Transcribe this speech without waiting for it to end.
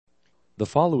The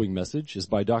following message is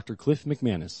by Dr. Cliff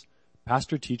McManus,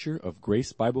 pastor-teacher of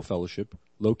Grace Bible Fellowship,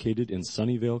 located in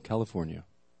Sunnyvale, California.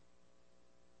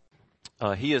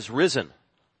 He is risen.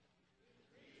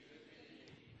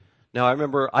 Now, I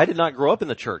remember I did not grow up in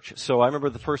the church, so I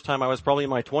remember the first time I was probably in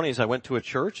my 20s, I went to a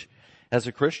church as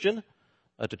a Christian,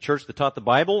 to church that taught the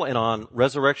Bible, and on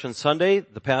Resurrection Sunday,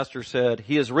 the pastor said,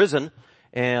 "He is risen,"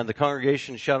 and the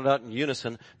congregation shouted out in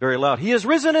unison, very loud, "He is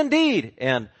risen indeed!"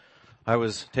 And I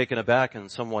was taken aback and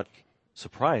somewhat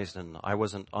surprised, and I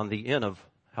wasn't on the in of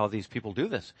how these people do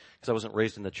this, because I wasn't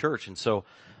raised in the church, and so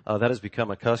that has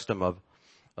become a custom of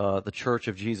the Church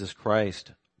of Jesus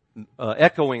Christ,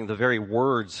 echoing the very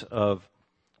words of,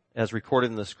 as recorded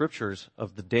in the Scriptures,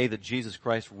 of the day that Jesus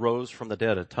Christ rose from the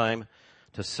dead, a time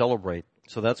to celebrate.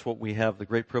 So that's what we have the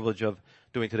great privilege of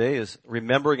doing today, is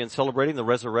remembering and celebrating the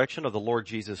resurrection of the Lord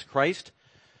Jesus Christ.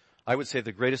 I would say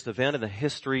the greatest event in the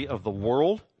history of the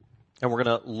world. And we're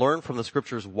going to learn from the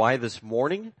Scriptures why this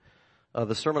morning.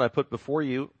 The sermon I put before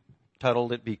you,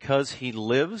 titled it, Because He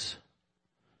Lives.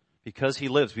 Because He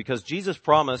lives. Because Jesus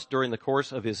promised during the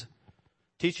course of His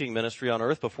teaching ministry on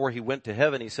earth before He went to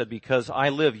heaven, He said, "Because I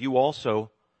live, you also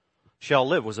shall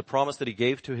live," was a promise that He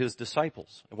gave to His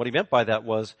disciples. And what He meant by that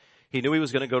was He knew He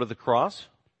was going to go to the cross.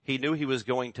 He knew He was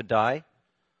going to die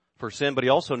for sin, but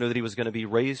He also knew that He was going to be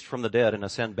raised from the dead and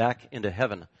ascend back into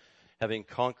heaven, having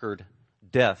conquered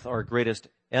death, our greatest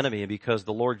enemy. And because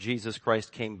the Lord Jesus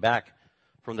Christ came back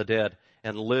from the dead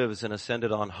and lives and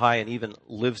ascended on high and even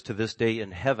lives to this day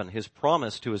in heaven, His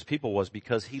promise to His people was,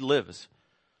 because He lives,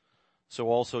 so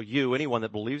also you, anyone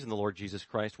that believes in the Lord Jesus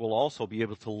Christ, will also be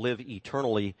able to live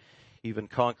eternally, even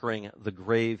conquering the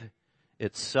grave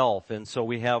itself. And so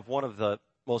we have one of the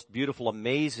most beautiful,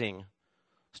 amazing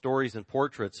stories and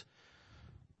portraits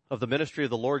of the ministry of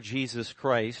the Lord Jesus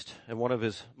Christ, and one of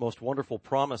His most wonderful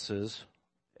promises,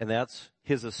 and that's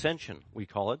His ascension, we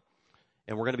call it.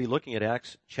 And we're going to be looking at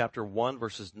Acts chapter 1,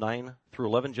 verses 9 through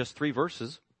 11, just 3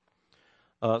 verses.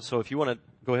 So if you want to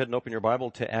go ahead and open your Bible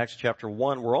to Acts chapter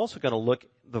 1, we're also going to look,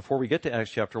 before we get to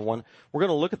Acts chapter 1, we're going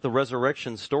to look at the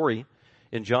resurrection story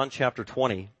in John chapter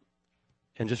 20,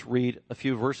 and just read a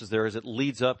few verses there as it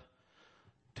leads up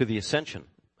to the ascension.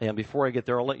 And before I get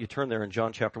there, I'll let you turn there in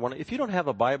John chapter 1. If you don't have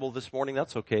a Bible this morning,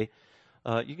 that's okay.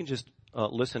 You can just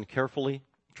listen carefully.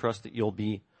 Trust that you'll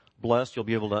be blessed. You'll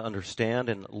be able to understand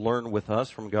and learn with us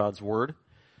from God's Word.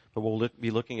 But we'll be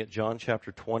looking at John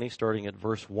chapter 20, starting at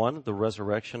verse 1, the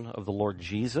resurrection of the Lord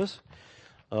Jesus.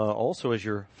 Also, as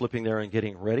you're flipping there and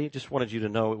getting ready, just wanted you to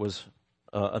know it was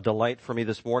a delight for me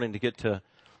this morning to get to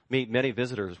meet many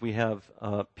visitors. We have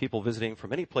people visiting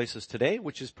from many places today,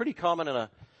 which is pretty common in a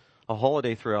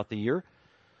holiday throughout the year.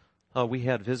 We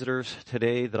had visitors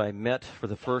today that I met for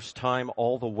the first time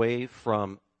all the way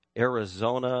from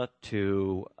Arizona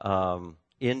to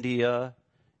India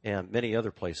and many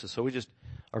other places. So we just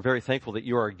are very thankful that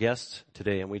you are our guests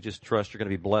today, and we just trust you're going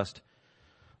to be blessed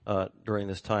during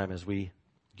this time as we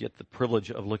get the privilege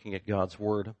of looking at God's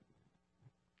Word.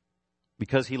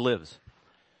 Because He lives,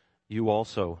 you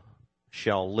also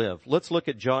shall live. Let's look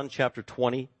at John chapter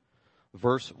 20,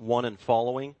 verse 1 and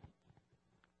following.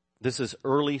 This is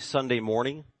early Sunday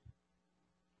morning,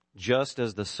 just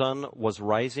as the sun was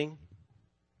rising.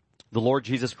 The Lord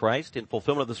Jesus Christ, in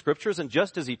fulfillment of the Scriptures, and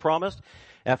just as He promised,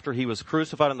 after He was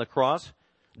crucified on the cross,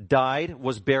 died,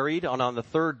 was buried, and on the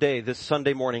third day, this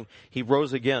Sunday morning, He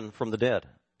rose again from the dead.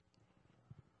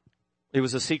 It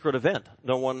was a secret event.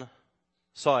 No one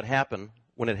saw it happen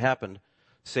when it happened,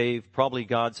 save probably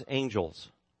God's angels.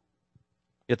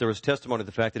 Yet there was testimony to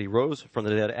the fact that He rose from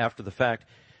the dead after the fact.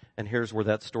 And here's where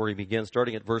that story begins,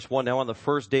 starting at verse 1. Now on the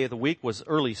first day of the week was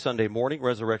early Sunday morning,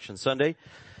 Resurrection Sunday.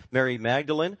 Mary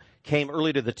Magdalene came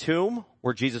early to the tomb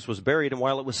where Jesus was buried, and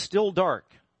while it was still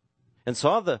dark, and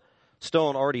saw the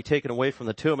stone already taken away from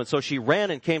the tomb. And so she ran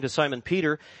and came to Simon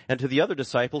Peter and to the other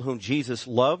disciple whom Jesus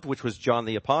loved, which was John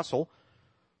the Apostle.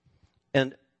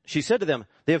 And she said to them,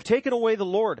 "They have taken away the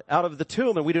Lord out of the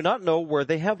tomb, and we do not know where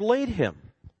they have laid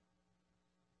Him."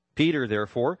 Peter,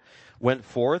 therefore, went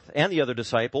forth, and the other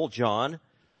disciple, John,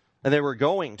 and they were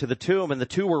going to the tomb, and the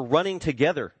two were running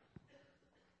together.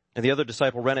 And the other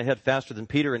disciple ran ahead faster than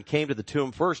Peter and came to the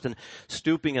tomb first, and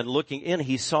stooping and looking in,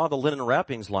 he saw the linen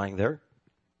wrappings lying there,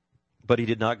 but he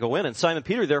did not go in. And Simon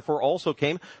Peter therefore also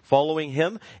came, following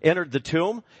him, entered the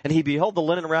tomb, and he beheld the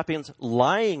linen wrappings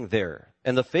lying there,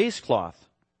 and the face cloth,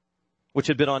 which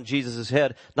had been on Jesus'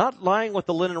 head, not lying with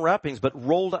the linen wrappings, but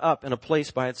rolled up in a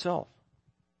place by itself.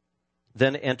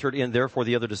 Then entered in therefore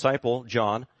the other disciple,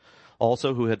 John,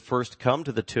 also who had first come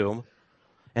to the tomb,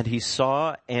 and he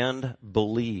saw and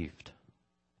believed.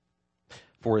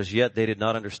 For as yet they did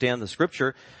not understand the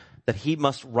Scripture that he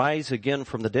must rise again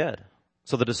from the dead.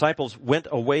 So the disciples went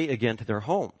away again to their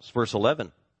homes. Verse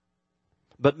 11.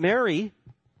 But Mary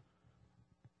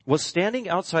was standing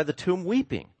outside the tomb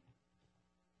weeping.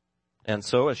 And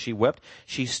so as she wept,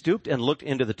 she stooped and looked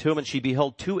into the tomb, and she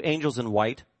beheld two angels in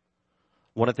white,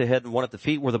 one at the head and one at the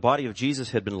feet, where the body of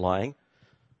Jesus had been lying.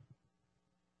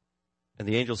 And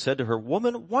the angel said to her,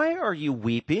 Woman, why are you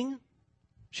weeping?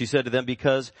 She said to them,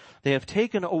 Because they have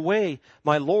taken away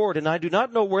my Lord, and I do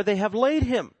not know where they have laid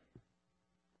him.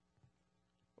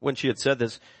 When she had said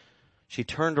this, she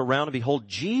turned around, and behold,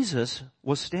 Jesus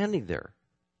was standing there,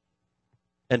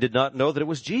 and did not know that it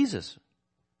was Jesus.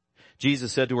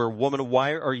 Jesus said to her, Woman,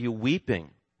 why are you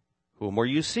weeping? Whom are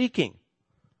you seeking?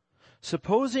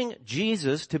 Supposing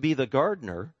Jesus to be the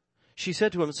gardener, she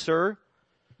said to him, Sir,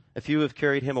 if you have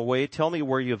carried him away, tell me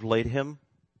where you have laid him,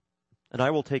 and I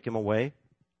will take him away.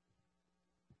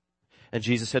 And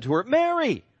Jesus said to her,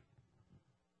 Mary!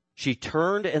 She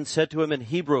turned and said to him in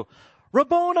Hebrew,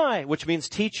 Rabboni, which means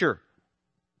teacher.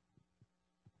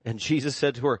 And Jesus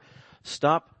said to her,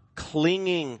 Stop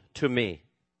clinging to me.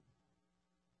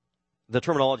 The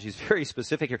terminology is very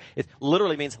specific here. It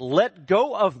literally means let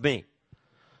go of me.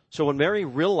 So when Mary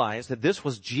realized that this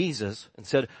was Jesus and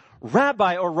said,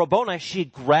 Rabbi or Rabboni, she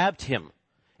grabbed him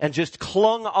and just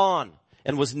clung on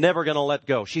and was never going to let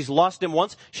go. She's lost him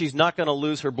once. She's not going to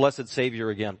lose her blessed Savior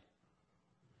again.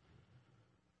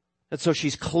 And so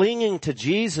she's clinging to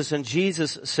Jesus, and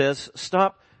Jesus says,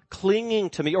 Stop clinging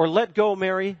to me, or let go,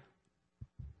 Mary.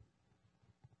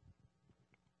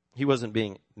 He wasn't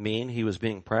being mean. He was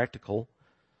being practical.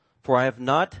 For I have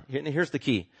not, and here's the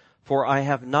key, for I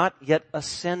have not yet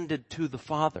ascended to the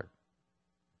Father.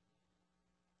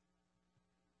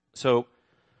 So,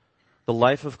 the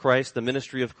life of Christ, the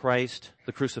ministry of Christ,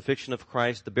 the crucifixion of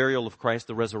Christ, the burial of Christ,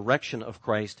 the resurrection of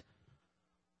Christ,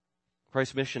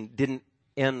 Christ's mission didn't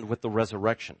end with the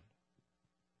resurrection.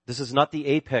 This is not the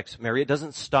apex, Mary. It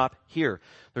doesn't stop here.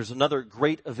 There's another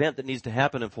great event that needs to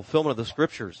happen in fulfillment of the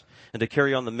Scriptures and to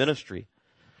carry on the ministry,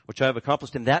 which I have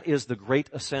accomplished, and that is the great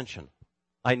ascension.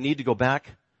 I need to go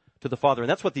back to the Father. And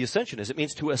that's what the ascension is. It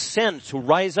means to ascend, to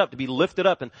rise up, to be lifted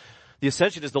up. And the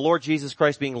ascension is the Lord Jesus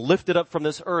Christ being lifted up from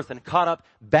this earth and caught up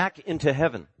back into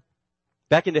heaven.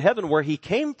 Back into heaven where he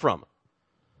came from.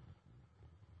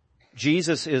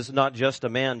 Jesus is not just a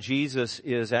man. Jesus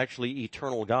is actually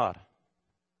eternal God.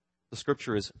 The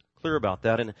Scripture is clear about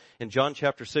that. And in John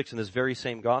chapter 6, in this very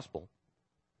same gospel,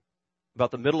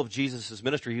 about the middle of Jesus'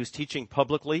 ministry, he was teaching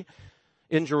publicly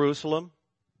in Jerusalem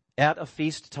at a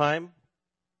feast time.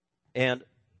 And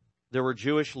there were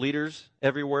Jewish leaders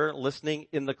everywhere listening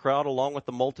in the crowd, along with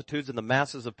the multitudes and the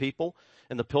masses of people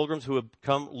and the pilgrims who had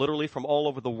come literally from all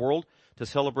over the world to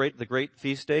celebrate the great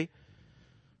feast day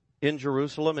in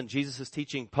Jerusalem. And Jesus is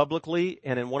teaching publicly,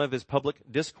 and in one of his public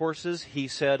discourses, he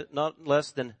said not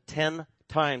less than 10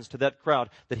 times to that crowd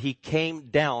that he came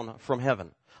down from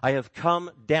heaven. I have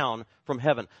come down from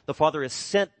heaven. The Father has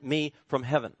sent me from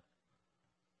heaven.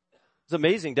 It's an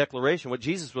amazing declaration. What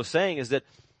Jesus was saying is that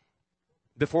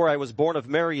before I was born of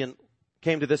Mary and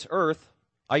came to this earth,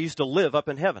 I used to live up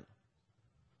in heaven.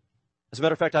 As a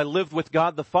matter of fact, I lived with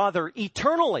God the Father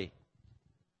eternally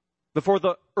before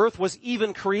the earth was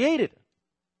even created.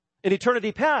 In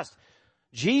eternity past,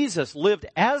 Jesus lived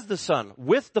as the Son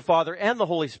with the Father and the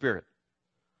Holy Spirit.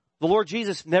 The Lord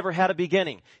Jesus never had a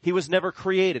beginning. He was never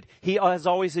created. He has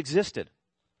always existed.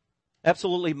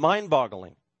 Absolutely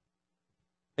mind-boggling.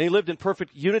 And he lived in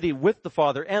perfect unity with the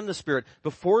Father and the Spirit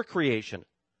before creation.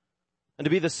 And to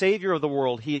be the Savior of the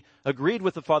world, he agreed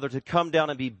with the Father to come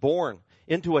down and be born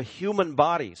into a human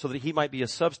body so that he might be a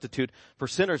substitute for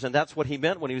sinners. And that's what he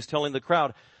meant when he was telling the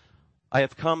crowd, I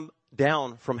have come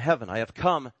down from heaven. I have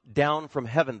come down from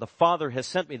heaven. The Father has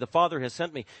sent me. The Father has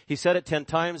sent me. He said it 10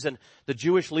 times, and the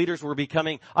Jewish leaders were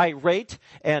becoming irate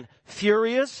and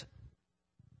furious,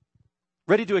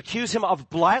 ready to accuse him of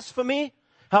blasphemy.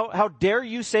 How dare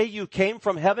you say you came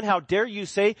from heaven? How dare you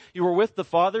say you were with the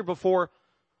Father before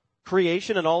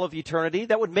creation and all of eternity?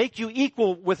 That would make you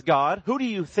equal with God. Who do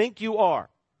you think you are?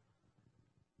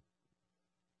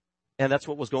 And that's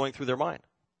what was going through their mind.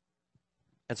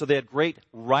 And so they had great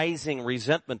rising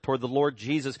resentment toward the Lord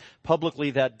Jesus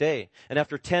publicly that day. And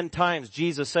after 10 times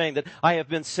Jesus saying that I have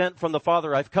been sent from the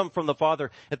Father, I've come from the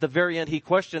Father, at the very end he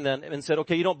questioned them and said,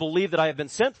 okay, you don't believe that I have been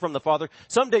sent from the Father.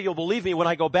 Someday you'll believe me when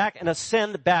I go back and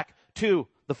ascend back to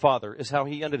the Father, is how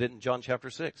he ended it in John chapter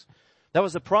 6. That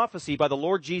was a prophecy by the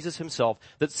Lord Jesus himself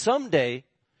that someday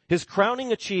his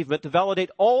crowning achievement to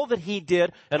validate all that he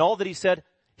did and all that he said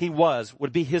he was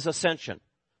would be his ascension.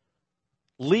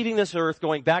 Leaving this earth,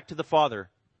 going back to the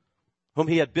Father, whom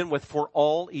he had been with for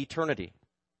all eternity.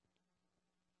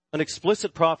 an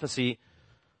explicit prophecy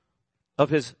of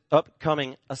his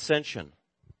upcoming ascension.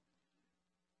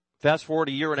 Fast forward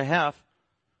a year and a half,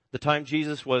 the time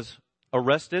Jesus was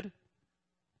arrested,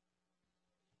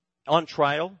 on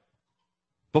trial,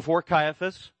 before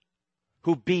Caiaphas,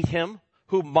 who beat him,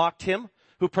 who mocked him,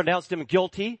 who pronounced him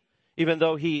guilty, even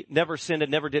though he never sinned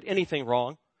and never did anything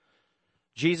wrong.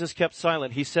 Jesus kept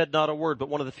silent. He said not a word, but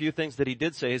one of the few things that he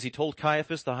did say is he told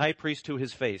Caiaphas, the high priest, to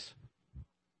his face,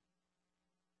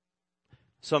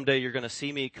 someday you're going to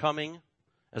see me coming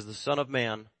as the Son of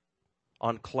Man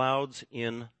on clouds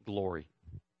in glory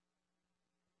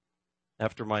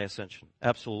after my ascension.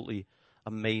 Absolutely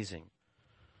amazing.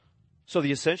 So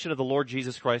the ascension of the Lord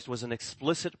Jesus Christ was an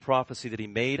explicit prophecy that he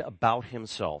made about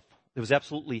himself. It was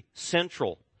absolutely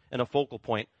central and a focal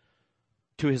point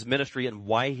to his ministry and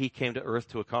why he came to earth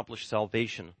to accomplish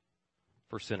salvation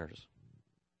for sinners.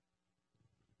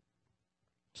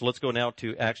 So let's go now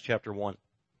to Acts chapter 1.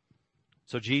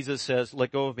 So Jesus says,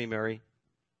 let go of me, Mary.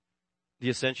 The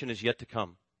ascension is yet to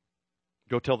come.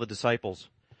 Go tell the disciples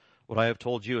what I have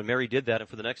told you. And Mary did that, and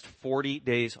for the next 40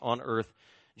 days on earth,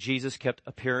 Jesus kept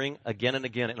appearing again and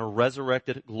again in a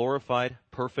resurrected, glorified,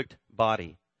 perfect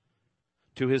body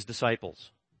to his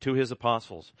disciples, to his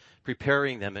apostles,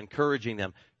 preparing them, encouraging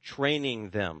them, training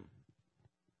them,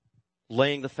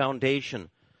 laying the foundation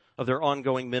of their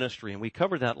ongoing ministry. And we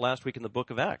covered that last week in the book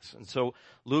of Acts. And so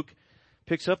Luke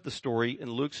picks up the story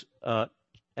in Luke's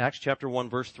Acts chapter 1,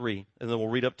 verse 3, and then we'll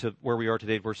read up to where we are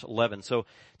today, verse 11. So,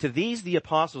 to these, the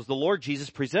apostles, the Lord Jesus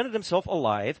presented himself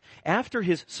alive after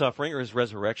his suffering or his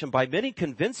resurrection by many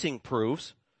convincing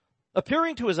proofs,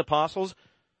 appearing to his apostles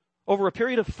over a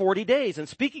period of 40 days and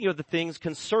speaking of the things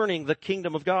concerning the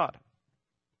kingdom of God.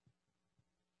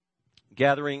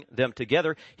 Gathering them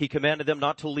together, he commanded them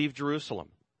not to leave Jerusalem.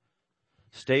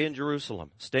 Stay in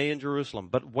Jerusalem,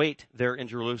 but wait there in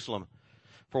Jerusalem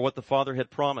for what the Father had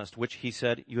promised, which he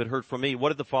said, you had heard from me. What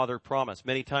did the Father promise?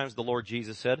 Many times the Lord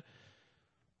Jesus said,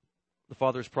 the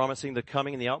Father is promising the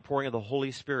coming and the outpouring of the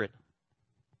Holy Spirit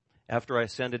after I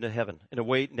ascend into heaven in a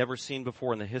way never seen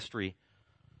before in the history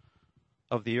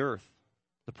of the earth.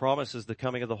 The promise is the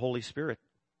coming of the Holy Spirit.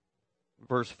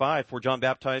 Verse 5, for John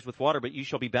baptized with water, but you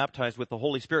shall be baptized with the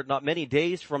Holy Spirit not many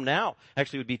days from now.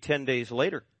 Actually, it would be 10 days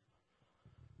later.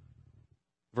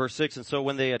 Verse 6, and so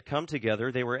when they had come together,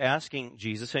 they were asking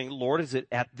Jesus, saying, Lord, is it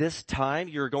at this time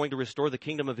you're going to restore the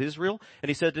kingdom of Israel? And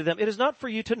he said to them, it is not for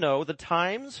you to know the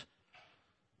times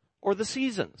or the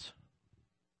seasons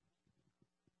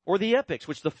or the epochs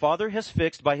which the Father has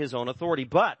fixed by his own authority,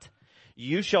 but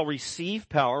you shall receive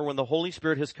power when the Holy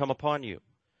Spirit has come upon you.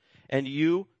 And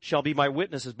you shall be my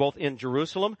witnesses both in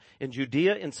Jerusalem, in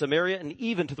Judea, in Samaria, and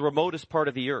even to the remotest part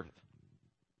of the earth.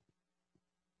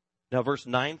 Now verse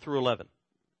 9 through 11.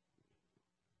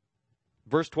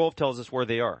 Verse 12 tells us where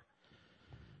they are.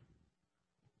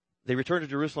 They returned to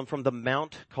Jerusalem from the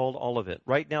mount called Olivet.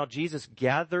 Right now, Jesus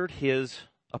gathered his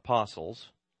apostles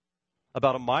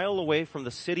about a mile away from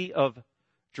the city of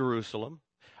Jerusalem,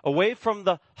 away from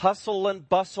the hustle and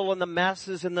bustle and the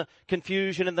masses and the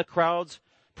confusion and the crowds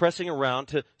pressing around,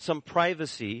 to some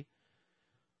privacy.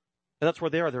 And that's where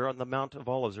they are. They're on the Mount of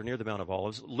Olives, or near the Mount of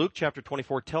Olives. Luke chapter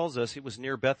 24 tells us it was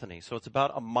near Bethany, so it's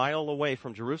about a mile away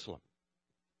from Jerusalem.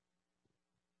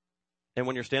 And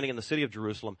when you're standing in the city of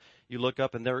Jerusalem, you look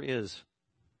up and there is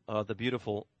the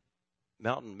beautiful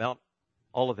mountain, Mount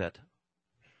Olivet,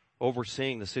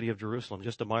 overseeing the city of Jerusalem,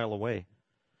 just a mile away.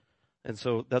 And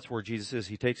so that's where Jesus is.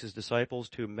 He takes his disciples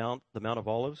to the Mount of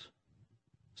Olives,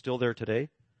 still there today,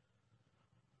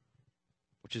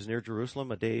 which is near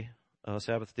Jerusalem,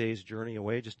 Sabbath day's journey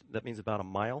away. That means about a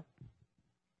mile.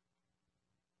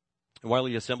 And while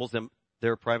he assembles them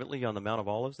there privately on the Mount of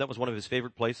Olives, that was one of his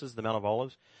favorite places, the Mount of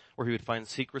Olives, where he would find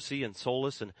secrecy and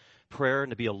solace and prayer and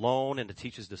to be alone and to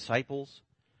teach his disciples.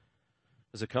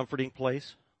 It was a comforting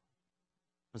place.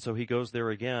 And so he goes there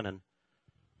again, and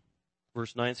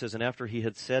verse 9 says, and after he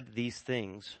had said these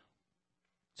things,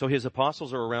 so his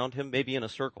apostles are around him, maybe in a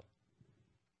circle,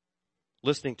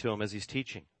 listening to him as he's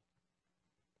teaching,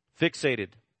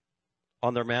 fixated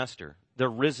on their master, their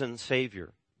risen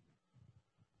Savior.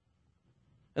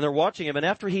 And they're watching him, and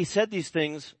after he said these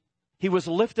things, he was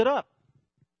lifted up,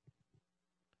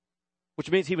 which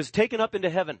means he was taken up into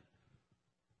heaven,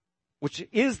 which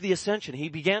is the ascension. He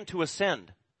began to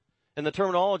ascend. And the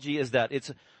terminology is that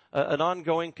it's an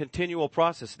ongoing, continual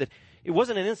process. That it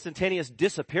wasn't an instantaneous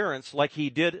disappearance like he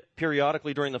did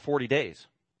periodically during the 40 days.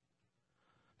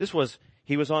 This was,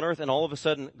 he was on earth and all of a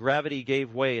sudden gravity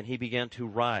gave way and he began to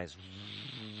rise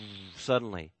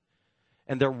suddenly.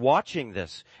 And they're watching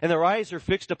this, and their eyes are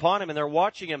fixed upon him, and they're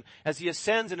watching him as he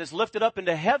ascends and is lifted up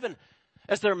into heaven.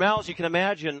 As their mouths, you can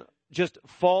imagine, just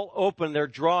fall open, their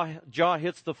jaw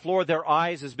hits the floor, their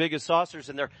eyes as big as saucers,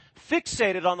 and they're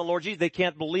fixated on the Lord Jesus. They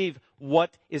can't believe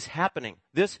what is happening.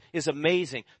 This is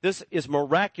amazing. This is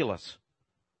miraculous.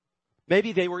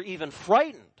 Maybe they were even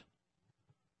frightened.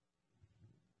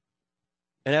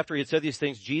 And after he had said these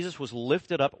things, Jesus was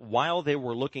lifted up while they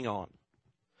were looking on.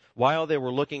 While they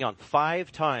were looking on.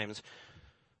 5 times,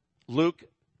 Luke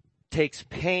takes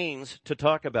pains to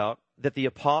talk about that the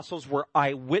apostles were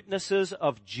eyewitnesses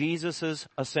of Jesus'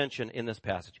 ascension in this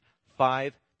passage.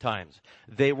 5 times.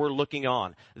 They were looking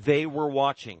on. They were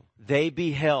watching. They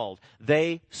beheld.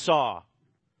 They saw.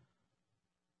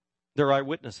 They're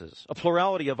eyewitnesses. A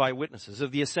plurality of eyewitnesses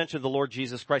of the ascension of the Lord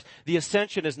Jesus Christ. The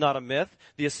ascension is not a myth.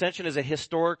 The ascension is a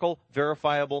historical,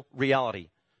 verifiable reality.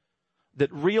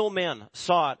 That real men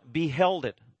saw it, beheld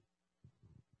it.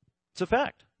 It's a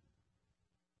fact.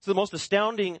 It's the most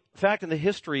astounding fact in the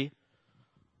history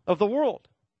of the world.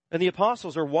 And the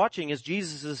apostles are watching as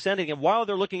Jesus is ascending, and while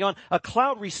they're looking on, a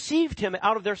cloud received him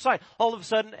out of their sight. All of a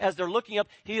sudden, as they're looking up,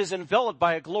 he is enveloped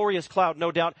by a glorious cloud,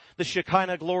 no doubt the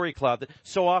Shekinah glory cloud that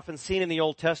so often seen in the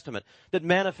Old Testament, that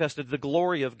manifested the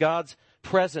glory of God's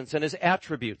presence and his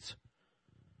attributes.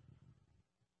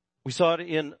 We saw it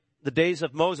in the days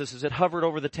of Moses as it hovered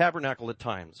over the tabernacle at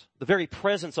times. The very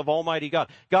presence of Almighty God.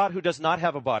 God, who does not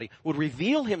have a body, would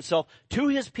reveal himself to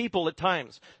his people at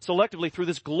times, selectively through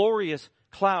this glorious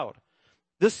cloud.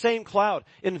 This same cloud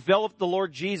enveloped the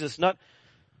Lord Jesus not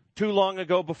too long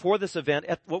ago before this event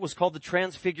at what was called the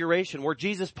Transfiguration, where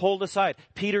Jesus pulled aside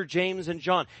Peter, James, and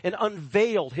John and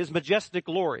unveiled his majestic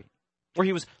glory, where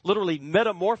he was literally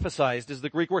metamorphosized, is the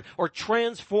Greek word, or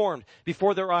transformed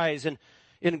before their eyes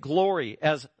in glory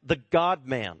as the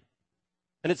God-man.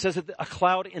 And it says that a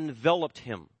cloud enveloped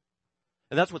him.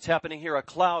 And that's what's happening here, a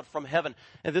cloud from heaven.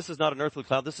 And this is not an earthly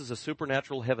cloud. This is a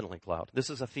supernatural heavenly cloud. This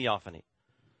is a theophany.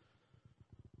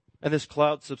 And this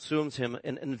cloud subsumes him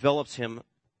and envelops him.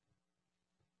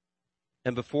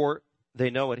 And before they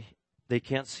know it, they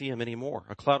can't see him anymore.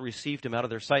 A cloud received him out of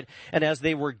their sight. And as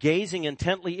they were gazing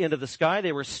intently into the sky,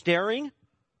 they were staring,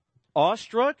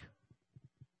 awestruck,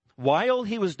 while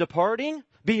he was departing.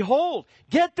 Behold,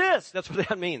 get this. That's what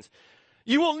that means.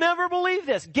 You will never believe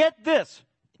this. Get this.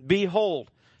 Behold,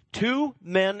 2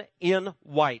 men in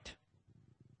white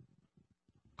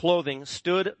clothing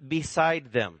stood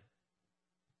beside them.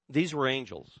 These were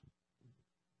angels.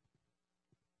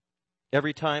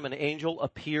 Every time an angel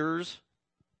appears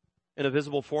in a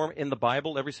visible form in the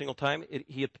Bible, every single time,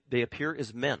 they appear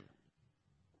as men.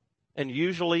 And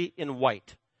usually in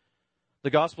white. The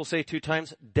Gospels say 2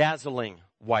 times, dazzling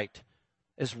white.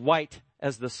 As white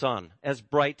as the sun, as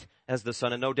bright as the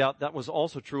sun. And no doubt that was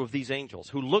also true of these angels,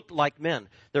 who looked like men.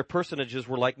 Their personages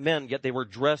were like men, yet they were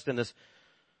dressed in this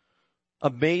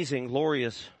amazing,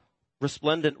 glorious,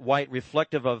 resplendent white,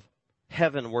 reflective of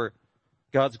heaven, where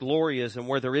God's glory is and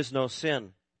where there is no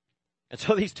sin. And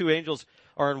so these 2 angels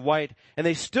are in white, and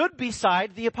they stood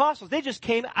beside the apostles. They just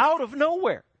came out of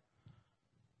nowhere.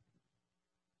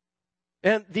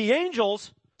 And the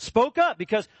angels spoke up,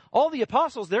 because all the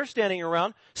apostles, they're standing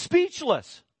around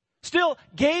speechless, still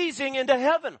gazing into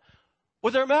heaven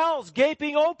with their mouths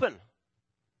gaping open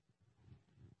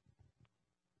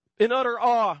in utter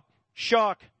awe,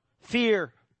 shock,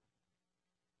 fear.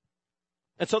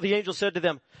 And so the angel said to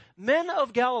them, Men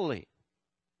of Galilee,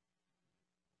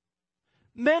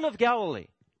 men of Galilee.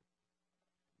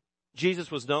 Jesus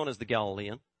was known as the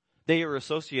Galilean. They are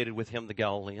associated with him, the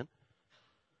Galilean.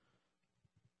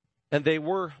 And they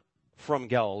were from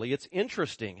Galilee. It's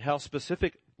interesting how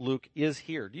specific Luke is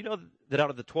here. Do you know that out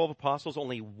of the 12 apostles,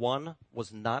 only 1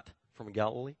 was not from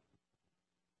Galilee?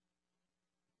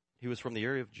 He was from the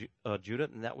area of Judah,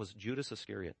 and that was Judas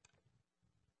Iscariot.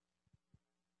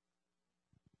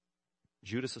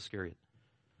 Judas Iscariot.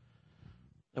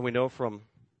 And we know from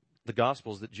the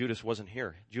Gospels that Judas wasn't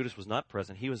here. Judas was not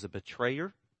present. He was a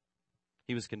betrayer.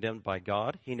 He was condemned by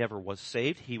God. He never was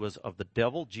saved. He was of the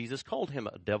devil. Jesus called him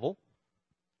a devil.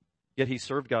 Yet he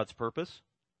served God's purpose.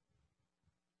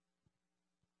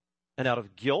 And out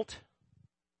of guilt,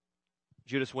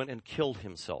 Judas went and killed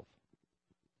himself.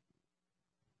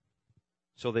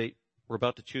 So they were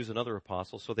about to choose another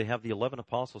apostle. So they have the 11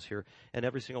 apostles here. And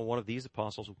every single one of these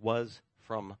apostles was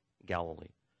from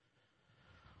Galilee.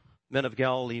 Men of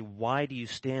Galilee, why do you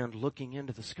stand looking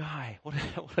into the sky? What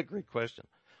a great question.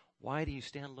 Why do you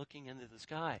stand looking into the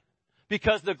sky?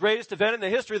 Because the greatest event in the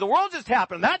history of the world just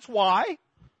happened. That's why.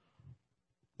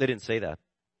 They didn't say that.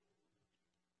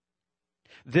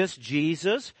 This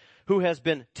Jesus who has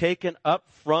been taken up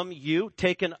from you,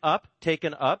 taken up.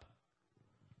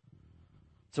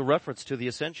 It's a reference to the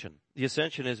ascension. The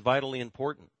ascension is vitally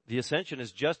important. The ascension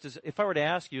is just as, if I were to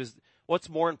ask you, is what's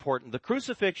more important, the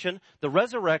crucifixion, the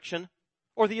resurrection,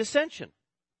 or the ascension?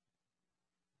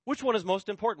 Which one is most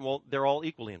important? Well, they're all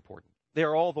equally important. They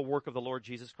are all the work of the Lord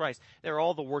Jesus Christ. They're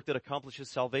all the work that accomplishes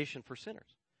salvation for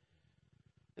sinners.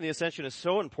 And the ascension is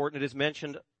so important, it is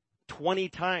mentioned 20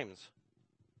 times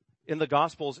in the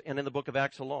Gospels and in the book of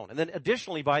Acts alone. And then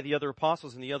additionally by the other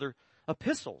apostles in the other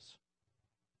epistles.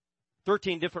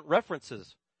 13 different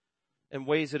references and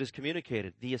ways it is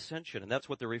communicated, the ascension. And that's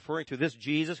what they're referring to. This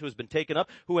Jesus who has been taken up,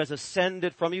 who has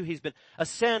ascended from you.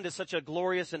 Ascend is such a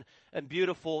glorious and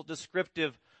beautiful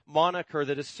descriptive moniker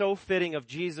that is so fitting of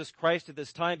Jesus Christ at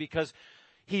this time because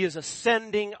he is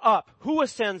ascending up. Who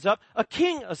ascends up? A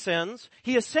king ascends.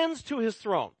 He ascends to his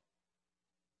throne.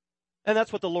 And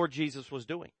that's what the Lord Jesus was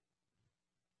doing.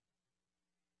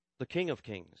 The King of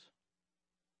Kings.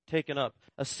 Taken up.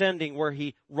 Ascending where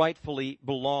he rightfully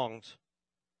belongs.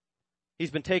 He's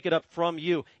been taken up from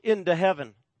you into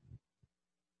heaven.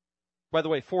 By the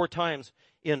way, 4 times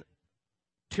in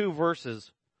 2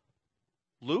 verses,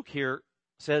 Luke here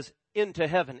says into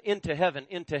heaven, into heaven,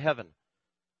 into heaven.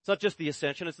 It's not just the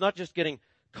ascension. It's not just getting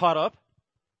caught up.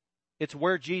 It's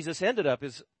where Jesus ended up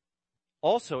is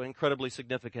also incredibly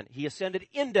significant. He ascended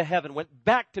into heaven, went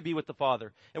back to be with the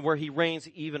Father, and where he reigns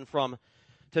even from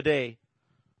today.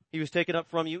 He was taken up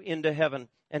from you into heaven,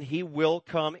 and he will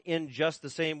come in just the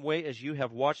same way as you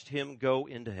have watched him go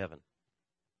into heaven.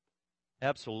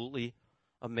 Absolutely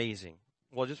amazing.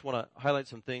 Well, I just want to highlight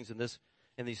some things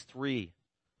in these 3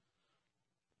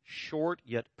 short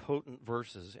yet potent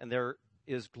verses. And there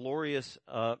is glorious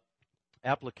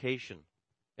application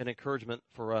and encouragement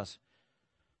for us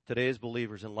today as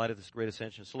believers in light of this great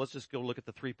ascension. So let's just go look at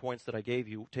the 3 points that I gave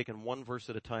you, taken one verse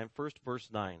at a time. First, verse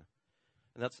 9.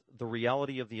 And that's the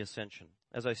reality of the ascension.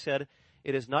 As I said,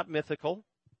 it is not mythical.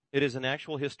 It is an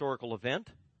actual historical event.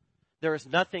 There is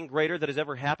nothing greater that has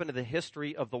ever happened in the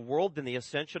history of the world than the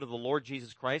ascension of the Lord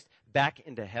Jesus Christ back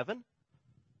into heaven.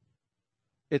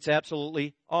 It's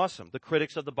absolutely awesome. The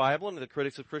critics of the Bible and the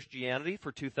critics of Christianity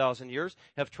for 2,000 years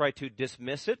have tried to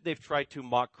dismiss it. They've tried to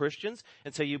mock Christians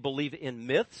and say you believe in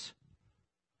myths.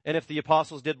 And if the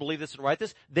apostles did believe this and write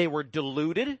this, they were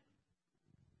deluded.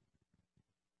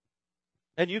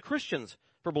 And you Christians,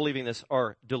 for believing this,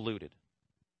 are deluded.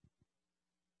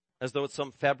 As though it's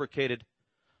some fabricated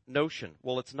notion.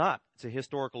 Well, it's not. It's a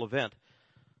historical event.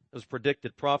 It was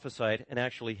predicted, prophesied, and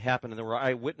actually happened. And there were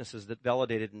eyewitnesses that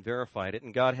validated and verified it.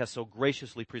 And God has so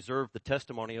graciously preserved the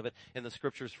testimony of it in the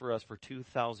Scriptures for us for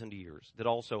 2,000 years. That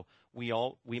also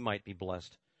we might be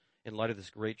blessed in light of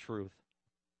this great truth.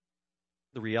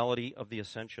 The reality of the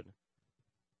ascension.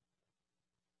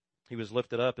 He was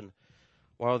lifted up, and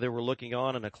while they were looking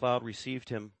on, and a cloud received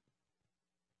him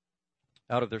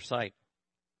out of their sight.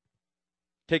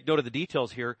 Take note of the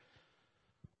details here.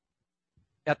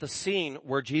 At the scene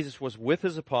where Jesus was with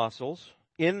his apostles,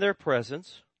 in their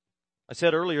presence, I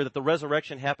said earlier that the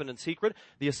resurrection happened in secret.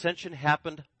 The ascension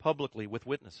happened publicly with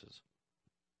witnesses.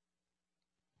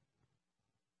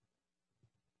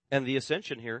 And the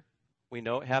ascension here, we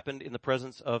know, happened in the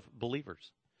presence of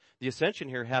believers. The ascension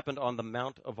here happened on the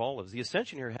Mount of Olives. The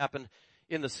ascension here happened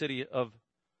in the city of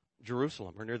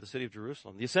Jerusalem, or near the city of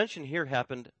Jerusalem. The ascension here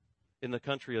happened in the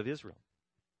country of Israel.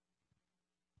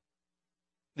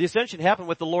 The ascension happened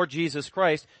with the Lord Jesus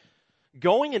Christ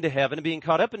going into heaven and being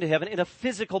caught up into heaven in a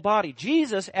physical body.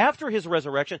 Jesus, after his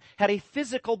resurrection, had a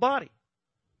physical body.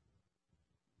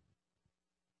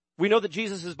 We know that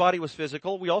Jesus' body was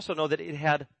physical. We also know that it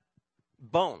had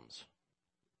bones.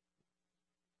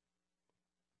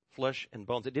 Flesh and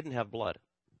bones. It didn't have blood.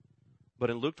 But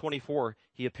in Luke 24,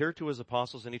 he appeared to his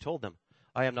apostles and he told them,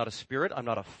 I am not a spirit, I'm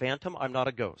not a phantom, I'm not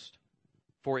a ghost.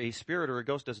 For a spirit or a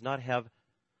ghost does not have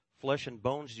flesh and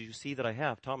bones as you see that I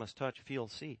have. Thomas, touch, feel,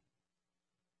 see.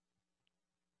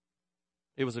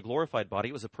 It was a glorified body.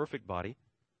 It was a perfect body.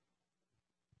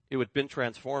 It had been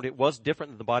transformed. It was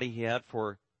different than the body he had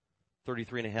for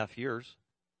 33 and a half years.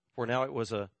 For now it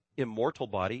was a immortal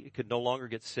body. It could no longer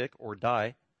get sick or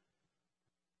die.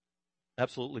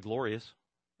 Absolutely glorious.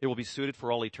 It will be suited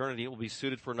for all eternity. It will be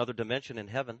suited for another dimension in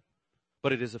heaven.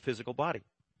 But it is a physical body.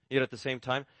 Yet at the same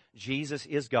time, Jesus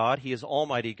is God. He is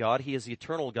Almighty God. He is the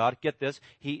eternal God. Get this.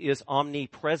 He is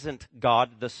omnipresent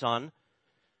God, the Son.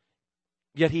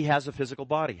 Yet he has a physical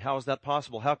body. How is that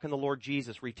possible? How can the Lord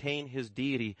Jesus retain his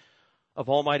deity of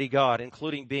Almighty God,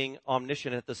 including being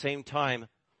omniscient at the same time,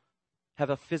 have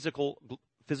a physical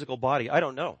body? I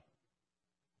don't know.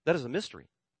 That is a mystery.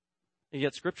 And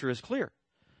yet Scripture is clear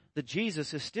that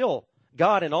Jesus is still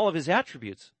God in all of his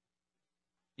attributes.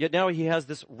 Yet now he has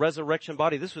this resurrection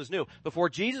body. This was new. Before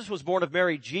Jesus was born of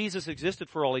Mary, Jesus existed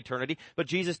for all eternity, but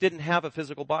Jesus didn't have a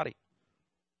physical body.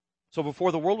 So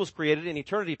before the world was created in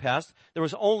eternity past, there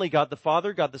was only God the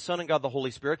Father, God the Son, and God the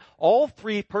Holy Spirit. All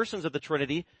three persons of the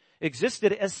Trinity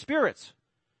existed as spirits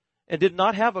and did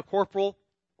not have a corporal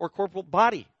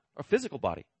body, or physical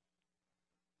body.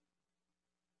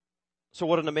 So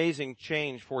what an amazing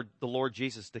change for the Lord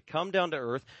Jesus to come down to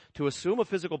earth, to assume a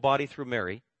physical body through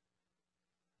Mary,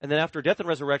 and then after death and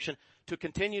resurrection, to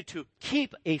continue to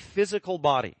keep a physical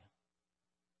body.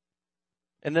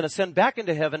 And then ascend back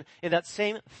into heaven in that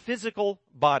same physical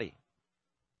body.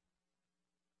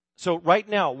 So right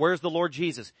now, where's the Lord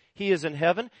Jesus? He is in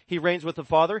heaven. He reigns with the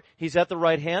Father. He's at the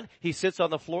right hand. He sits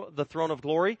on the throne of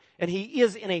glory. And he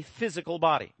is in a physical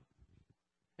body.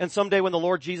 And someday when the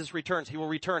Lord Jesus returns, he will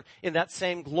return in that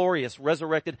same glorious,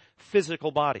 resurrected, physical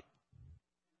body.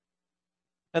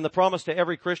 And the promise to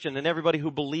every Christian and everybody who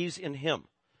believes in him,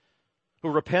 who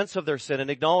repents of their sin and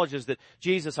acknowledges that,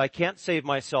 Jesus, I can't save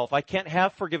myself. I can't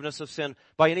have forgiveness of sin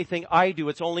by anything I do.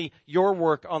 It's only your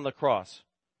work on the cross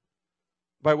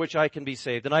by which I can be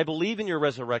saved. And I believe in your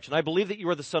resurrection. I believe that you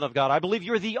are the Son of God. I believe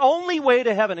you're the only way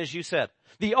to heaven, as you said.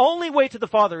 The only way to the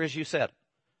Father, as you said.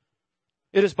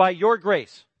 It is by your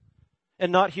grace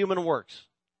and not human works.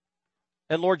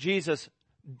 And Lord Jesus,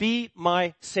 be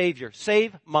my Savior.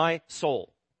 Save my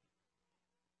soul.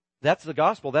 That's the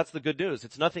gospel. That's the good news.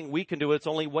 It's nothing we can do. It's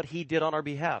only what he did on our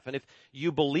behalf. And if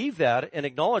you believe that and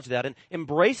acknowledge that and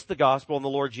embrace the gospel in the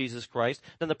Lord Jesus Christ,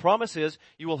 then the promise is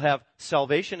you will have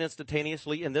salvation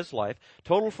instantaneously in this life,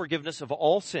 total forgiveness of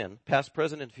all sin, past,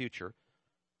 present, and future.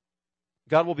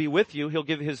 God will be with you. He'll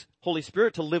give his Holy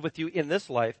Spirit to live with you in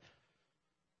this life.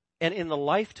 And in the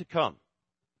life to come,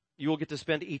 you will get to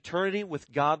spend eternity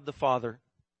with God the Father.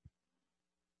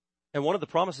 And one of the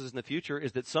promises in the future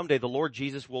is that someday the Lord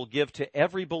Jesus will give to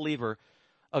every believer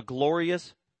a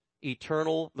glorious,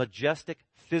 eternal, majestic,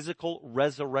 physical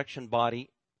resurrection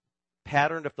body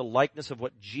patterned of the likeness of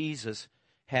what Jesus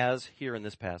has here in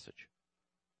this passage.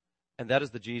 And that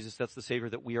is the Jesus, that's the Savior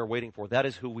that we are waiting for. That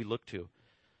is who we look to.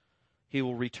 He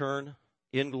will return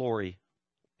in glory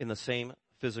in the same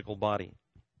physical body.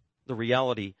 The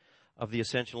reality of the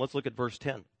ascension. Let's look at verse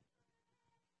 10.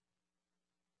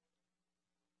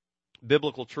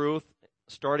 Biblical truth,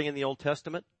 starting in the Old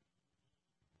Testament.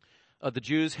 The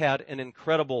Jews had an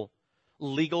incredible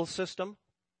legal system.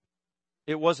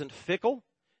 It wasn't fickle.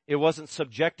 It wasn't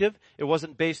subjective. It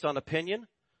wasn't based on opinion.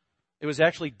 It was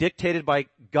actually dictated by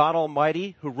God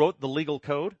Almighty, who wrote the legal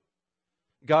code.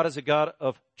 God is a God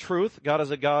of truth. God is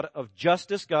a God of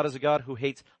justice. God is a God who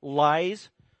hates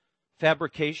lies,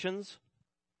 fabrications.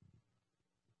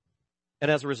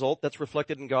 And as a result, that's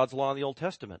reflected in God's law in the Old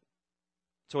Testament.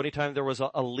 So anytime there was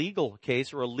a legal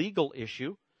case or a legal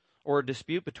issue or a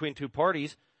dispute between two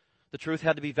parties, the truth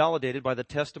had to be validated by the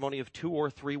testimony of two or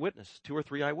three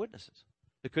eyewitnesses.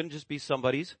 It couldn't just be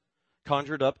somebody's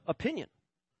conjured up opinion.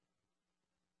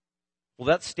 Well,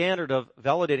 that standard of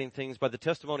validating things by the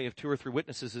testimony of two or three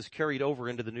witnesses is carried over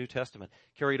into the New Testament,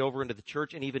 carried over into the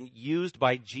church, and even used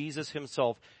by Jesus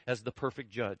himself as the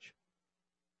perfect judge.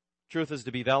 Truth is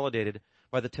to be validated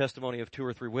by the testimony of two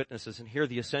or three witnesses. And here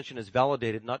the ascension is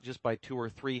validated not just by two or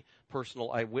three personal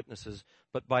eyewitnesses,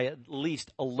 but by at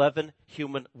least 11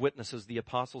 human witnesses, the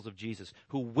apostles of Jesus,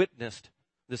 who witnessed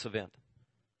this event.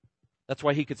 That's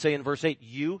why he could say in verse 8,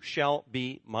 you shall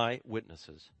be my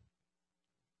witnesses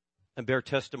and bear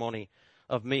testimony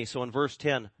of me. So in verse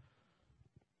 10,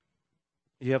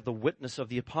 you have the witness of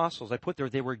the apostles. I put there,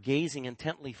 they were gazing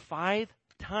intently 5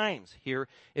 times. Here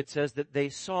it says that they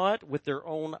saw it with their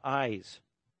own eyes.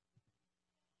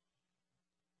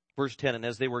 Verse 10, and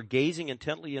as they were gazing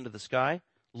intently into the sky,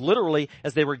 literally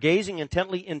as they were gazing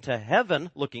intently into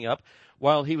heaven, looking up,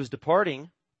 while he was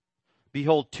departing,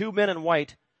 behold, 2 men in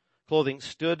white clothing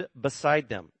stood beside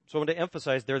them. So I want to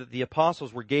emphasize there that the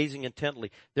apostles were gazing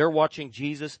intently. They're watching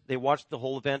Jesus. They watched the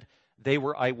whole event. They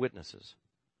were eyewitnesses.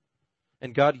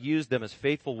 And God used them as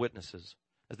faithful witnesses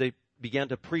as they began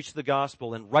to preach the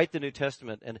gospel and write the New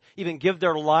Testament and even give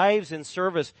their lives in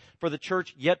service for the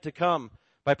church yet to come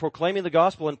by proclaiming the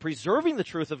gospel and preserving the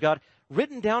truth of God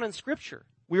written down in Scripture.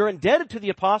 We are indebted to the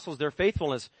apostles, their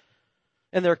faithfulness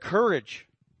and their courage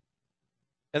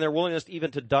and their willingness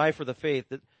even to die for the faith,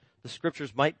 that the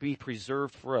Scriptures might be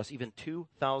preserved for us even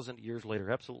 2,000 years later.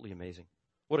 Absolutely amazing.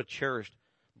 What a cherished,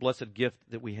 blessed gift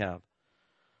that we have.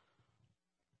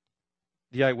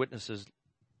 The eyewitnesses.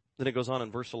 Then it goes on in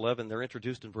verse 11. They're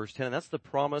introduced in verse 10, and that's the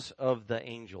promise of the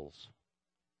angels.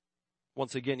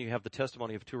 Once again, you have the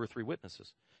testimony of 2 or 3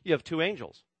 witnesses. You have 2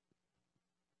 angels.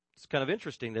 It's kind of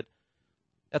interesting that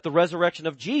At the resurrection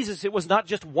of Jesus, it was not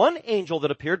just one angel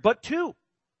that appeared, but two.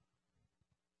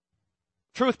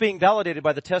 Truth being validated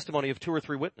by the testimony of 2 or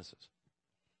 3 witnesses.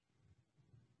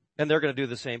 And they're going to do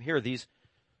the same here. These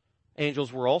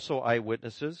angels were also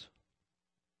eyewitnesses.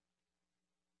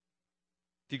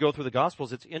 If you go through the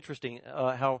Gospels, it's interesting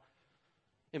how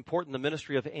important the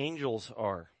ministry of angels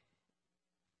are.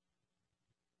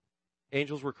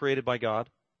 Angels were created by God.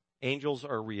 Angels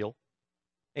are real.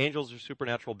 Angels are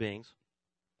supernatural beings.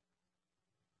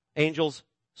 Angels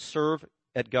serve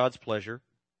at God's pleasure.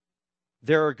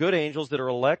 There are good angels that are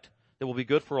elect that will be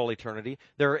good for all eternity.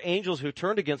 There are angels who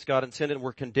turned against God and sinned and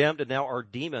were condemned and now are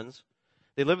demons.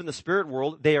 They live in the spirit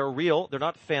world. They are real. They're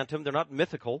not phantom. They're not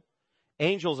mythical.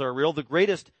 Angels are real. The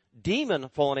greatest demon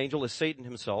fallen angel is Satan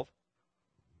himself.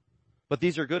 But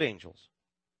these are good angels.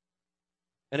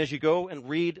 And as you go and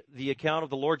read the account of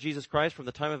the Lord Jesus Christ from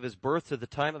the time of his birth to the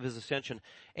time of his ascension,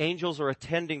 angels are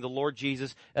attending the Lord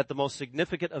Jesus at the most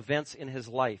significant events in his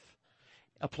life.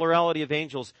 A plurality of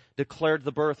angels declared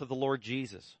the birth of the Lord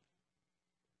Jesus.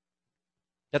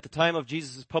 At the time of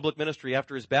Jesus' public ministry,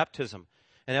 after his baptism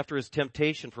and after his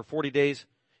temptation for 40 days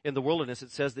in the wilderness,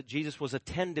 it says that Jesus was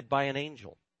attended by an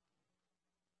angel.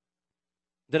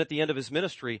 Then at the end of his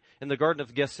ministry in the Garden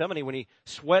of Gethsemane, when he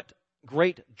sweat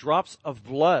great drops of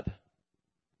blood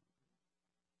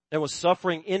and was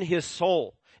suffering in his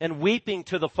soul and weeping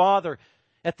to the Father,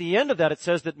 at the end of that it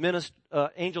says that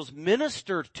angels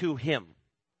ministered to him.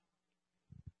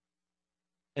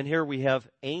 And here we have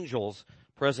angels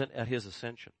present at his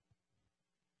ascension.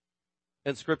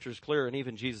 And Scripture is clear, and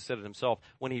even Jesus said it himself,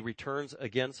 when he returns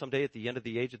again someday at the end of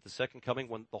the age, at the second coming,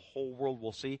 when the whole world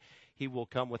will see, he will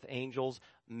come with angels,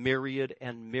 myriad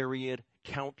and myriad,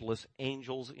 countless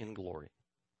angels in glory.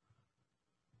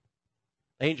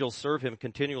 Angels serve him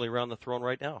continually around the throne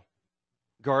right now,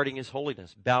 guarding his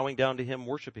holiness, bowing down to him,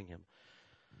 worshiping him.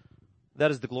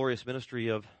 That is the glorious ministry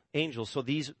of angels. So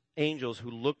these angels who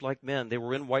looked like men, they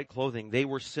were in white clothing, they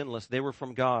were sinless, they were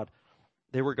from God,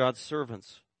 they were God's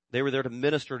servants. They were there to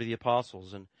minister to the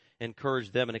apostles and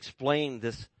encourage them and explain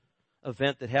this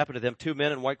event that happened to them. 2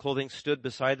 men in white clothing stood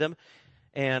beside them,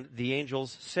 and the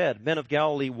angels said, "Men of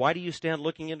Galilee, why do you stand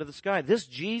looking into the sky? This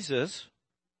Jesus,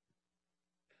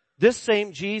 this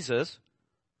same Jesus,"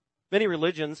 many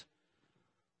religions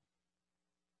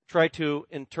try to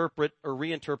interpret or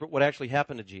reinterpret what actually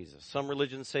happened to Jesus. Some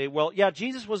religions say, well, yeah,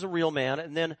 Jesus was a real man,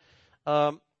 and then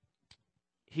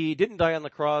he didn't die on the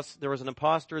cross. There was an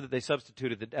impostor that they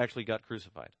substituted that actually got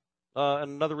crucified.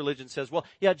 And another religion says, well,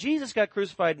 yeah, Jesus got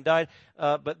crucified and died,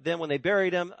 but then when they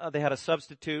buried him, they had a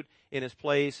substitute in his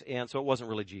place, and so it wasn't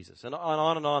really Jesus. And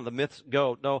on the myths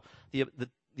go. No,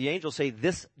 the angels say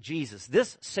this Jesus,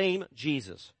 this same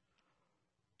Jesus,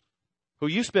 who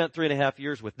you spent 3.5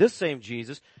 years with, this same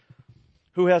Jesus,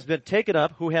 who has been taken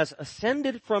up, who has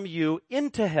ascended from you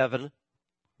into heaven,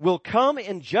 will come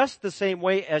in just the same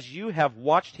way as you have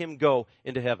watched him go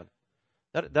into heaven.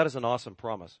 That is an awesome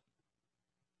promise.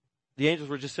 The angels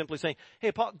were just simply saying,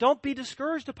 hey, Paul, don't be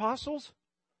discouraged, apostles.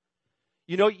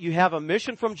 You know, you have a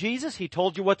mission from Jesus. He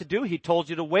told you what to do. He told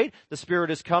you to wait. The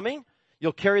Spirit is coming.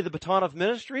 You'll carry the baton of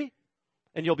ministry,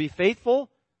 and you'll be faithful.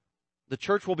 The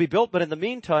church will be built, but in the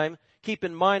meantime, keep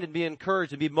in mind and be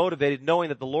encouraged and be motivated knowing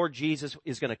that the Lord Jesus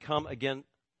is going to come again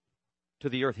to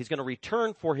the earth. He's going to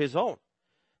return for his own.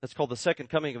 That's called the second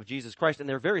coming of Jesus Christ. And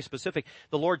they're very specific.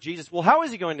 The Lord Jesus, well, how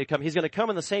is he going to come? He's going to come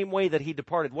in the same way that he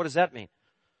departed. What does that mean?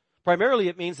 Primarily,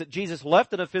 it means that Jesus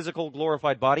left in a physical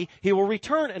glorified body. He will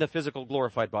return in a physical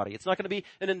glorified body. It's not going to be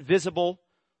an invisible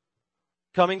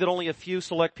coming that only a few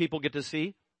select people get to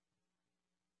see.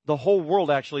 The whole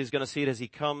world actually is going to see it as he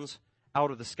comes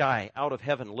out of the sky, out of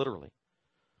heaven, literally.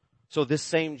 So this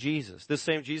same Jesus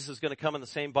is going to come in the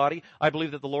same body. I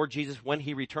believe that the Lord Jesus, when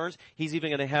he returns, he's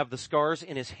even going to have the scars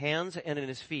in his hands and in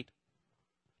his feet.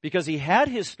 Because he had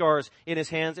his scars in his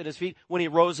hands and his feet when he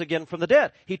rose again from the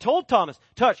dead. He told Thomas,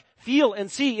 touch, feel,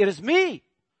 and see, it is me.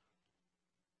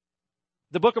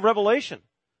 The book of Revelation,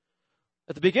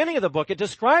 at the beginning of the book, it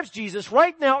describes Jesus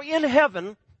right now in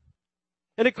heaven,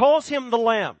 and it calls him the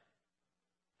Lamb.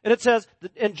 And it says,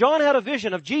 and John had a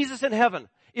vision of Jesus in heaven,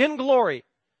 in glory.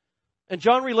 And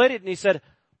John related, and he said,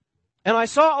 and I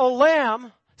saw a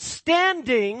lamb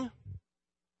standing.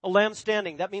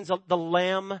 That means the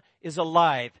Lamb is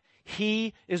alive.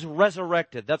 He is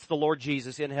resurrected. That's the Lord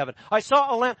Jesus in heaven. I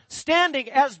saw a lamb standing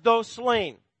as though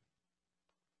slain.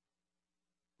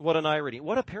 What an irony.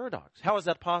 What a paradox. How is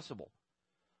that possible?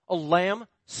 A lamb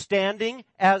standing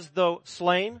as though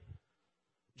slain?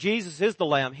 Jesus is the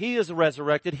Lamb. He is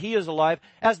resurrected. He is alive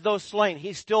as though slain.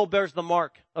 He still bears the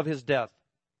mark of his death.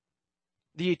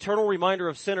 The eternal reminder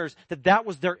of sinners that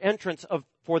was their entrance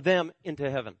for them into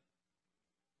heaven.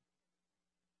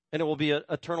 And it will be an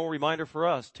eternal reminder for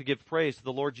us to give praise to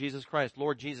the Lord Jesus Christ.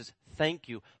 Lord Jesus, thank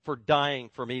you for dying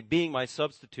for me, being my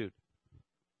substitute,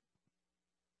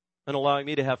 and allowing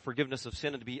me to have forgiveness of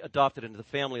sin and to be adopted into the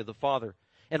family of the Father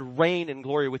and reign in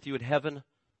glory with you in heaven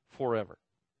forever.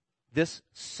 This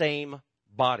same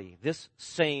body, this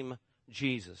same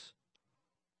Jesus,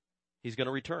 he's going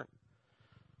to return.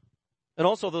 And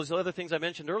also those other things I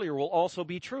mentioned earlier will also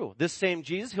be true. This same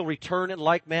Jesus, he'll return in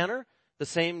like manner. The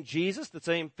same Jesus, the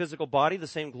same physical body, the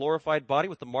same glorified body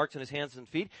with the marks in his hands and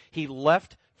feet. He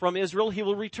left from Israel, he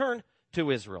will return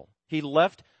to Israel. He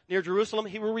left near Jerusalem,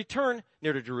 he will return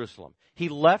near to Jerusalem. He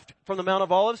left from the Mount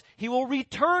of Olives, he will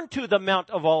return to the Mount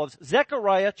of Olives.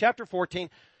 Zechariah chapter 14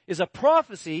 is a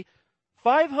prophecy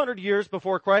 500 years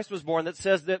before Christ was born that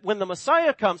says that when the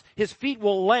Messiah comes, his feet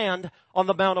will land on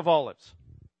the Mount of Olives.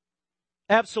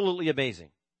 Absolutely amazing.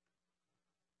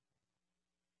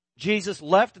 Jesus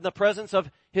left in the presence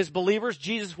of his believers.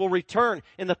 Jesus will return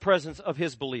in the presence of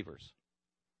his believers.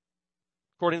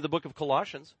 According to the book of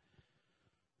Colossians,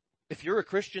 if you're a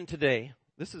Christian today,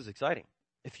 this is exciting.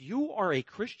 If you are a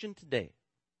Christian today,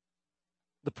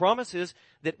 the promise is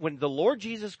that when the Lord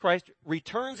Jesus Christ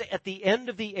returns at the end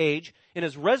of the age in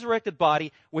his resurrected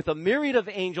body with a myriad of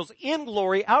angels in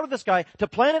glory out of the sky to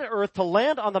planet Earth to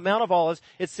land on the Mount of Olives,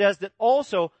 it says that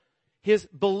also his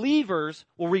believers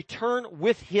will return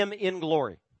with him in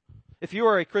glory. If you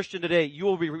are a Christian today, you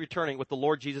will be returning with the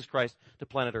Lord Jesus Christ to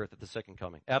planet Earth at the second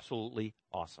coming. Absolutely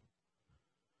awesome.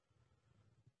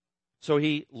 So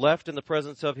he left in the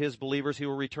presence of his believers. He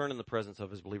will return in the presence of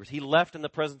his believers. He left in the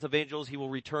presence of angels. He will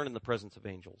return in the presence of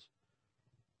angels.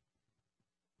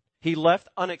 He left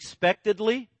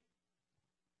unexpectedly.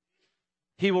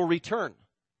 He will return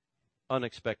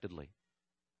unexpectedly.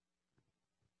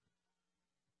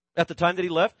 At the time that he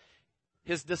left,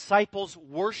 his disciples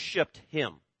worshiped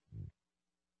him.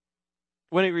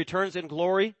 When he returns in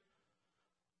glory,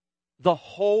 the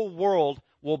whole world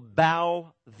will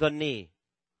bow the knee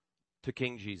to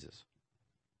King Jesus.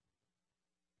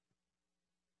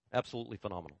 Absolutely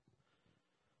phenomenal.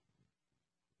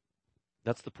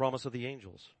 That's the promise of the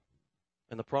angels.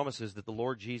 And the promise is that the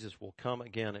Lord Jesus will come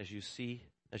again as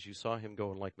you saw him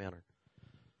go in like manner.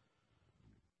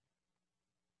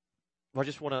 I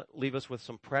just want to leave us with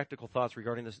some practical thoughts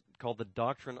regarding this called the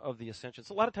doctrine of the ascension.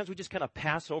 So a lot of times we just kind of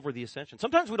pass over the ascension.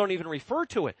 Sometimes we don't even refer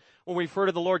to it when we refer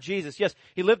to the Lord Jesus. Yes,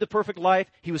 he lived a perfect life,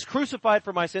 he was crucified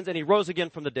for my sins, and he rose again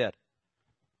from the dead.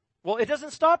 Well, it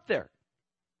doesn't stop there.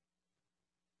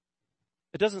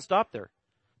 It doesn't stop there.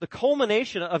 The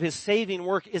culmination of his saving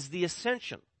work is the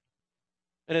ascension.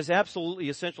 And is absolutely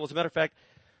essential. As a matter of fact,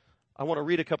 I want to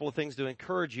read a couple of things to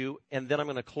encourage you, and then I'm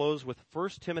going to close with 1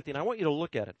 Timothy, and I want you to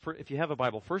look at it. If you have a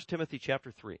Bible, 1 Timothy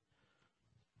chapter 3.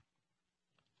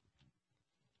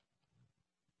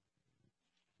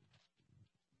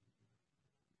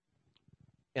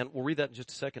 And we'll read that in just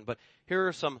a second, but here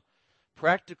are some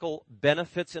practical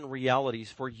benefits and realities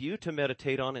for you to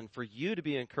meditate on and for you to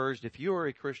be encouraged if you are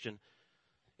a Christian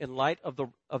in light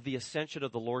of the ascension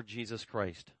of the Lord Jesus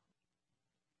Christ.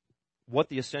 What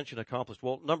the ascension accomplished.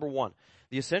 Well, number one,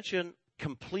 the ascension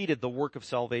completed the work of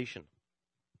salvation.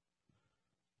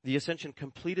 The ascension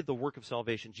completed the work of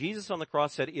salvation. Jesus on the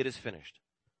cross said, "It is finished."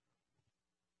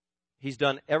 He's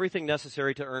done everything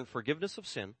necessary to earn forgiveness of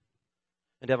sin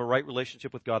and to have a right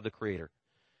relationship with God the Creator.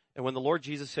 And when the Lord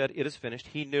Jesus said, "It is finished,"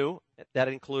 he knew that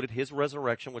included his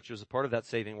resurrection, which was a part of that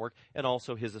saving work, and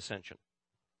also his ascension.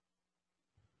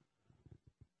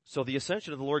 So the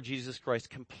ascension of the Lord Jesus Christ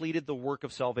completed the work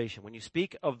of salvation. When you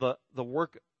speak of the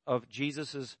work of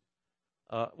Jesus'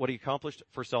 what he accomplished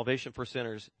for salvation for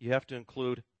sinners, you have to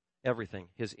include everything.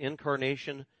 His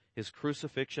incarnation, his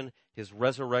crucifixion, his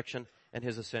resurrection, and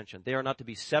his ascension. They are not to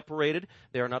be separated.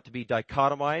 They are not to be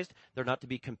dichotomized. They're not to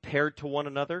be compared to one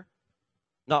another.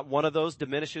 Not one of those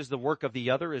diminishes the work of the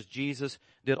other, as Jesus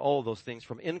did all of those things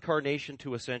from incarnation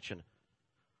to ascension.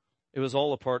 It was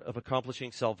all a part of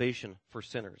accomplishing salvation for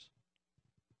sinners.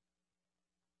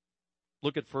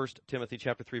 Look at 1 Timothy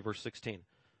chapter 3, verse 16.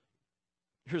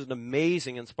 Here's an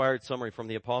amazing inspired summary from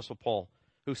the Apostle Paul,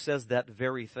 who says that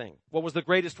very thing. What was the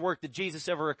greatest work that Jesus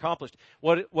ever accomplished?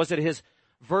 Was it his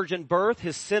virgin birth,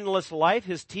 his sinless life,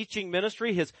 his teaching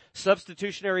ministry, his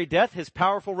substitutionary death, his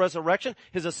powerful resurrection,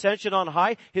 his ascension on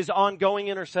high, his ongoing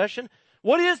intercession?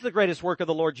 What is the greatest work of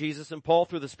the Lord Jesus? And Paul,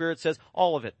 through the Spirit, says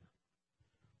all of it.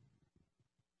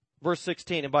 Verse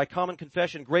 16, and by common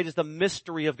confession, great is the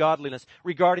mystery of godliness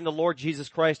regarding the Lord Jesus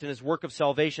Christ and his work of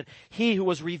salvation. He who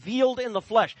was revealed in the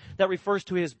flesh, that refers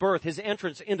to his birth, his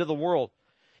entrance into the world,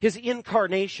 his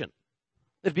incarnation.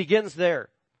 It begins there.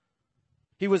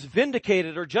 He was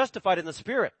vindicated or justified in the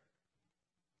Spirit,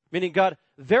 meaning God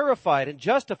verified and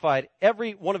justified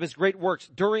every one of his great works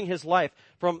during his life,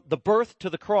 from the birth to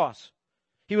the cross.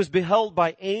 He was beheld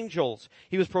by angels.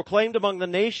 He was proclaimed among the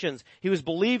nations. He was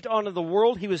believed on in the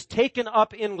world. He was taken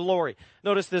up in glory.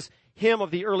 Notice this hymn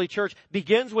of the early church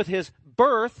begins with his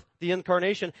birth, the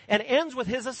incarnation, and ends with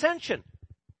his ascension.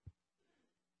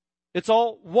 It's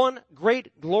all one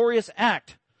great glorious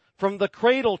act, from the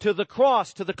cradle to the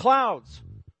cross to the clouds.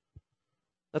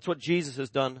 That's what Jesus has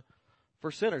done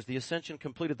for sinners. The ascension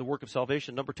completed the work of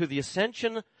salvation. Number 2, the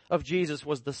ascension of Jesus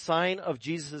was the sign of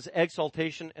Jesus'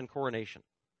 exaltation and coronation.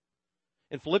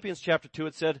 In Philippians chapter 2,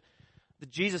 it said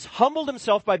that Jesus humbled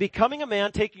himself by becoming a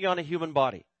man, taking on a human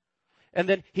body. And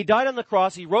then he died on the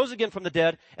cross, he rose again from the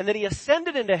dead, and then he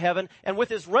ascended into heaven, and with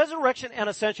his resurrection and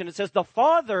ascension, it says the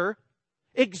Father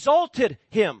exalted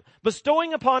him,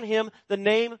 bestowing upon him the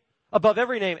name above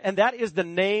every name, and that is the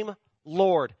name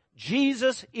Lord.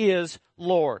 Jesus is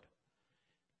Lord.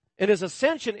 And his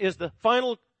ascension is the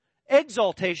final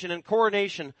exaltation and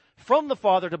coronation from the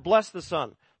Father to bless the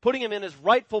Son, putting him in his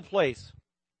rightful place,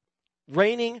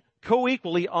 reigning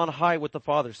co-equally on high with the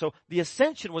Father. So the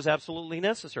ascension was absolutely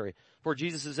necessary for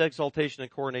Jesus' exaltation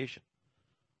and coronation.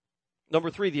 Number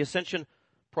 3, the ascension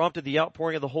prompted the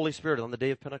outpouring of the Holy Spirit on the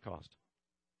day of Pentecost.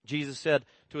 Jesus said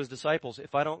to his disciples,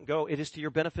 if I don't go, it is to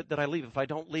your benefit that I leave. If I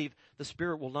don't leave, the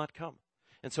Spirit will not come.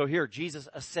 And so here, Jesus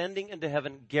ascending into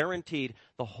heaven guaranteed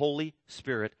the Holy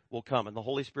Spirit will come. And the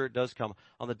Holy Spirit does come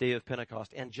on the day of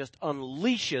Pentecost and just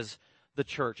unleashes the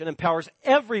church and empowers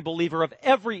every believer of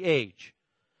every age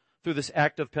through this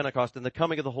act of Pentecost and the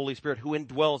coming of the Holy Spirit, who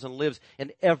indwells and lives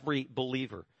in every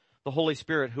believer. The Holy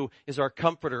Spirit, who is our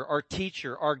comforter, our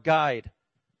teacher, our guide,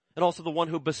 and also the one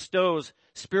who bestows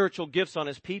spiritual gifts on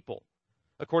his people.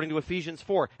 According to Ephesians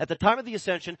 4, at the time of the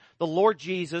ascension, the Lord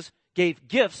Jesus gave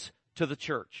gifts to the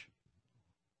church.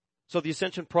 So the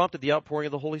ascension prompted the outpouring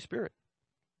of the Holy Spirit.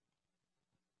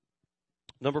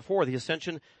 Number 4, the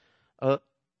ascension,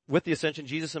 with the ascension,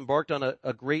 Jesus embarked on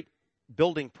a great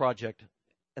building project,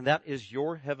 and that is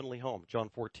your heavenly home. John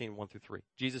 14, 1-3.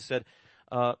 Jesus said,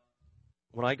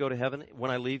 when I go to heaven, when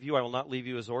I leave you, I will not leave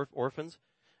you as orphans.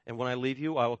 And when I leave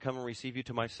you, I will come and receive you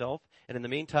to myself. And in the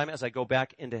meantime, as I go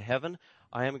back into heaven,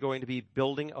 I am going to be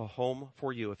building a home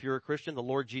for you. If you're a Christian, the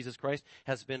Lord Jesus Christ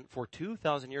has been, for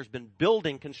 2,000 years, been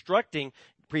building, constructing,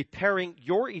 preparing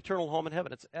your eternal home in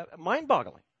heaven. It's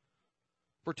mind-boggling.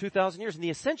 For 2,000 years. And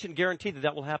the ascension guaranteed that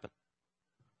that will happen.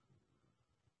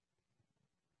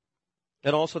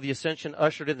 And also the ascension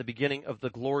ushered in the beginning of the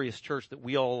glorious church that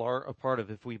we all are a part of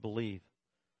if we believe.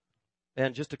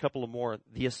 And just a couple of more.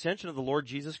 The ascension of the Lord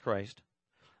Jesus Christ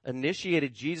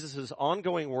initiated Jesus'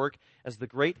 ongoing work as the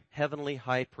great heavenly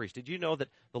high priest. Did you know that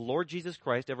the Lord Jesus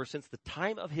Christ, ever since the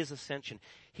time of his ascension,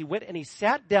 he went and he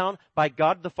sat down by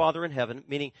God the Father in heaven,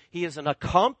 meaning he is an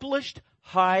accomplished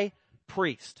high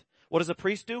priest. What does a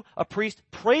priest do? A priest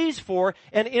prays for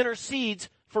and intercedes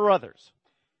for others.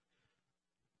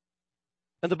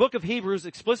 And the book of Hebrews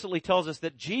explicitly tells us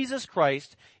that Jesus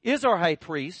Christ is our high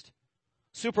priest,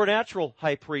 supernatural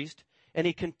high priest, and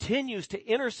he continues to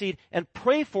intercede and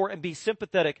pray for and be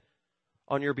sympathetic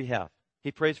on your behalf.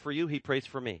 He prays for you, he prays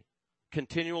for me.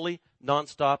 Continually,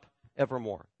 nonstop,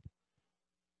 evermore.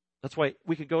 That's why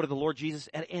we could go to the Lord Jesus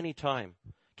at any time.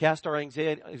 Cast our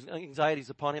anxieties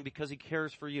upon him because he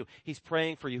cares for you. He's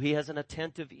praying for you. He has an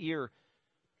attentive ear.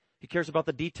 He cares about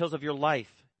the details of your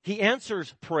life. He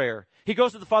answers prayer. He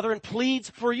goes to the Father and pleads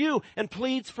for you and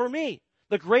pleads for me.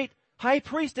 The great high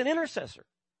priest and intercessor.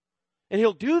 And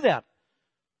he'll do that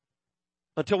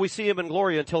until we see him in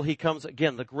glory, until he comes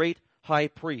again, the great high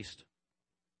priest.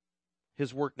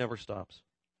 His work never stops.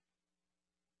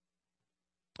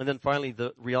 And then finally,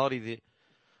 the reality of the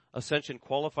ascension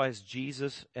qualifies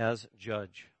Jesus as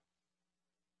judge.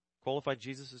 Qualified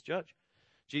Jesus as judge.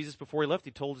 Jesus, before he left,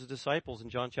 he told his disciples in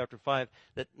John chapter 5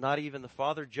 that not even the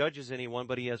Father judges anyone,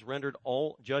 but he has rendered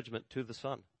all judgment to the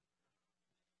Son.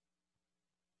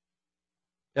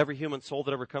 Every human soul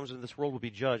that ever comes into this world will be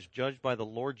judged by the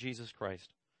Lord Jesus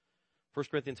Christ. 1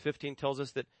 Corinthians 15 tells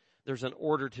us that there's an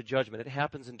order to judgment. It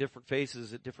happens in different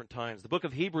phases at different times. The book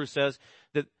of Hebrews says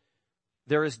that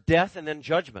there is death and then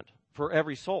judgment for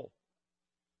every soul.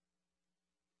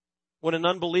 When an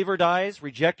unbeliever dies,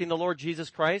 rejecting the Lord Jesus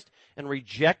Christ and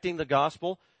rejecting the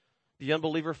gospel, the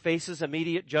unbeliever faces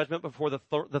immediate judgment before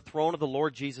the throne of the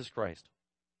Lord Jesus Christ.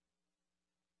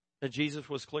 And Jesus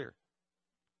was clear.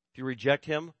 If you reject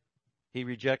him, he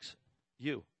rejects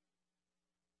you.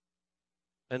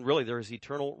 And really, there is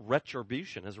eternal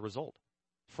retribution as a result.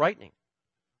 Frightening.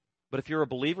 But if you're a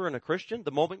believer and a Christian,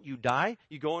 the moment you die,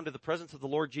 you go into the presence of the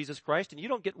Lord Jesus Christ, and you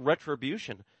don't get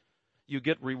retribution. You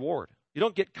get reward. You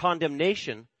don't get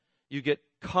condemnation. You get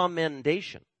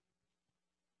commendation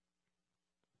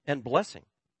and blessing,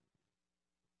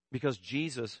 because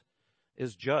Jesus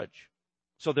is judge.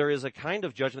 So there is a kind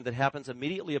of judgment that happens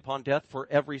immediately upon death for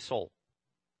every soul.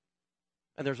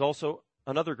 And there's also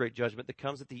another great judgment that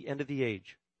comes at the end of the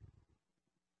age,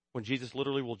 when Jesus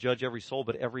literally will judge every soul,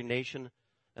 but every nation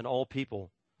and all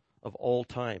people of all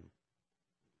time.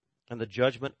 And the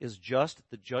judgment is just.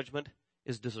 The judgment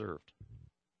is deserved.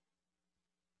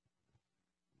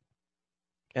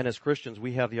 And as Christians,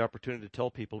 we have the opportunity to tell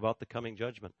people about the coming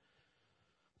judgment.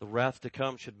 The wrath to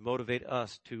come should motivate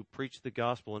us to preach the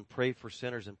gospel and pray for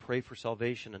sinners and pray for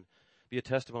salvation and be a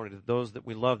testimony to those that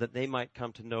we love, that they might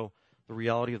come to know the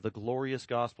reality of the glorious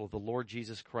gospel of the Lord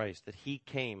Jesus Christ, that he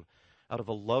came out of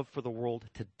a love for the world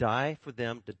to die for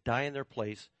them, to die in their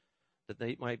place, that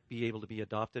they might be able to be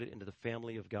adopted into the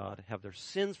family of God, have their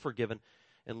sins forgiven,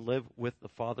 and live with the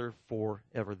Father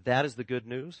forever. That is the good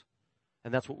news,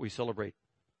 and that's what we celebrate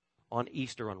on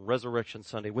Easter, on Resurrection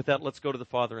Sunday. With that, let's go to the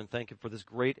Father and thank him for this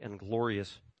great and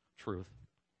glorious truth.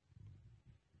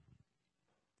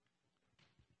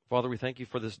 Father, we thank you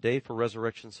for this day, for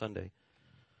Resurrection Sunday.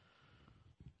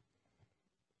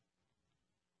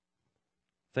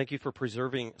 Thank you for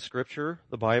preserving Scripture,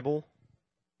 the Bible,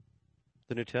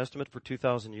 the New Testament, for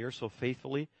 2,000 years so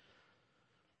faithfully,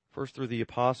 first through the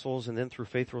apostles and then through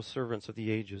faithful servants of the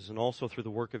ages, and also through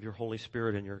the work of your Holy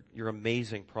Spirit and your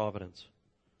amazing providence,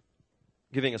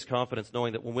 giving us confidence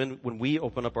knowing that when we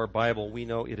open up our Bible, we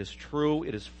know it is true,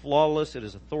 it is flawless, it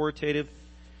is authoritative,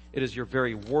 it is your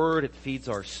very word, it feeds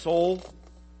our soul,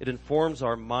 it informs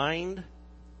our mind,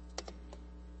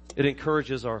 it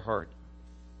encourages our heart.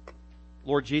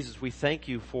 Lord Jesus, we thank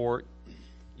you for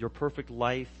your perfect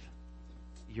life,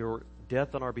 your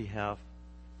death on our behalf,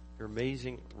 your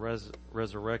amazing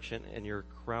resurrection, and your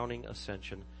crowning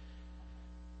ascension.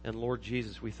 And Lord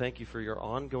Jesus, we thank you for your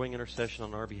ongoing intercession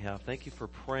on our behalf. Thank you for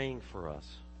praying for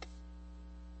us.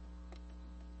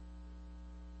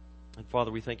 And Father,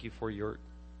 we thank you for your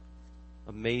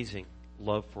amazing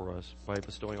love for us by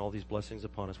bestowing all these blessings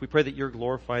upon us. We pray that you're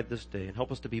glorified this day, and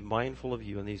help us to be mindful of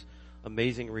you and these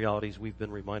amazing realities we've been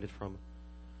reminded from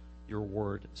your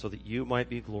word, so that you might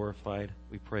be glorified.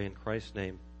 We pray in Christ's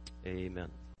name. Amen.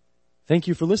 Thank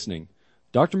you for listening.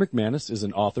 Dr. McManus is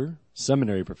an author,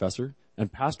 seminary professor,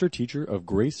 and pastor-teacher of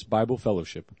Grace Bible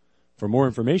Fellowship. For more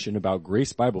information about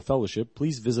Grace Bible Fellowship,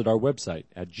 please visit our website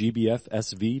at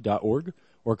gbfsv.org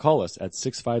or call us at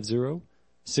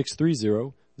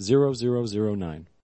 650-630-0009.